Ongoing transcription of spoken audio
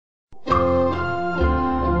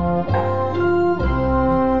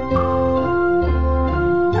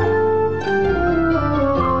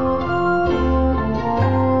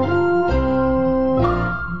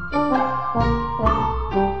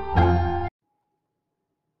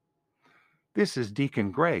This is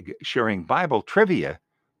Deacon Greg sharing Bible trivia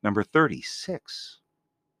number 36.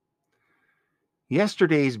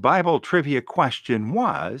 Yesterday's Bible trivia question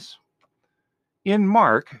was, in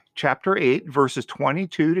Mark chapter 8, verses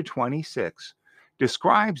 22 to 26,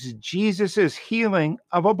 describes Jesus' healing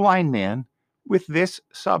of a blind man with this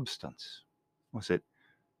substance. Was it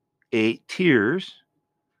A, tears,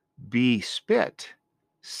 B, spit,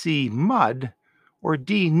 C, mud, or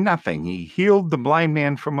D, nothing? He healed the blind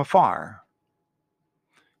man from afar.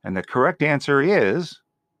 And the correct answer is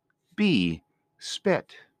B,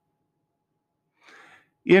 spit.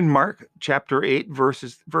 In Mark chapter 8,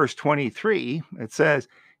 verse 23, it says,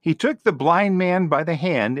 he took the blind man by the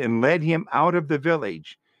hand and led him out of the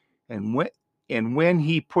village. And when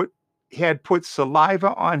he had put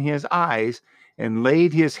saliva on his eyes and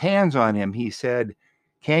laid his hands on him, he said,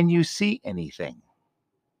 can you see anything?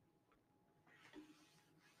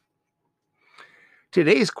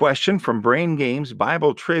 Today's question from Brain Games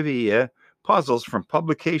Bible Trivia Puzzles from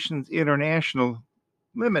Publications International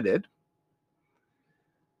Limited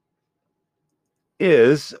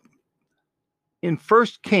is in 1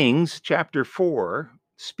 Kings chapter 4,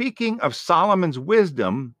 speaking of Solomon's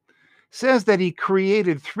wisdom, says that he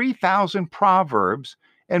created 3,000 proverbs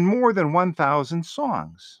and more than 1,000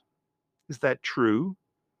 songs. Is that true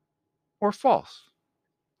or false?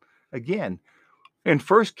 Again, in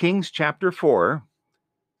 1 Kings chapter 4,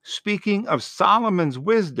 speaking of Solomon's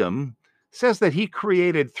wisdom, says that he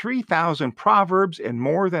created 3,000 proverbs and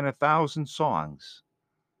more than 1,000 songs.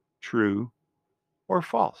 True or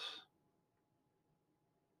false?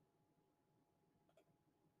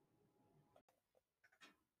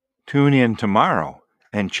 Tune in tomorrow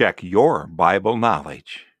and check your Bible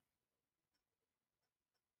knowledge.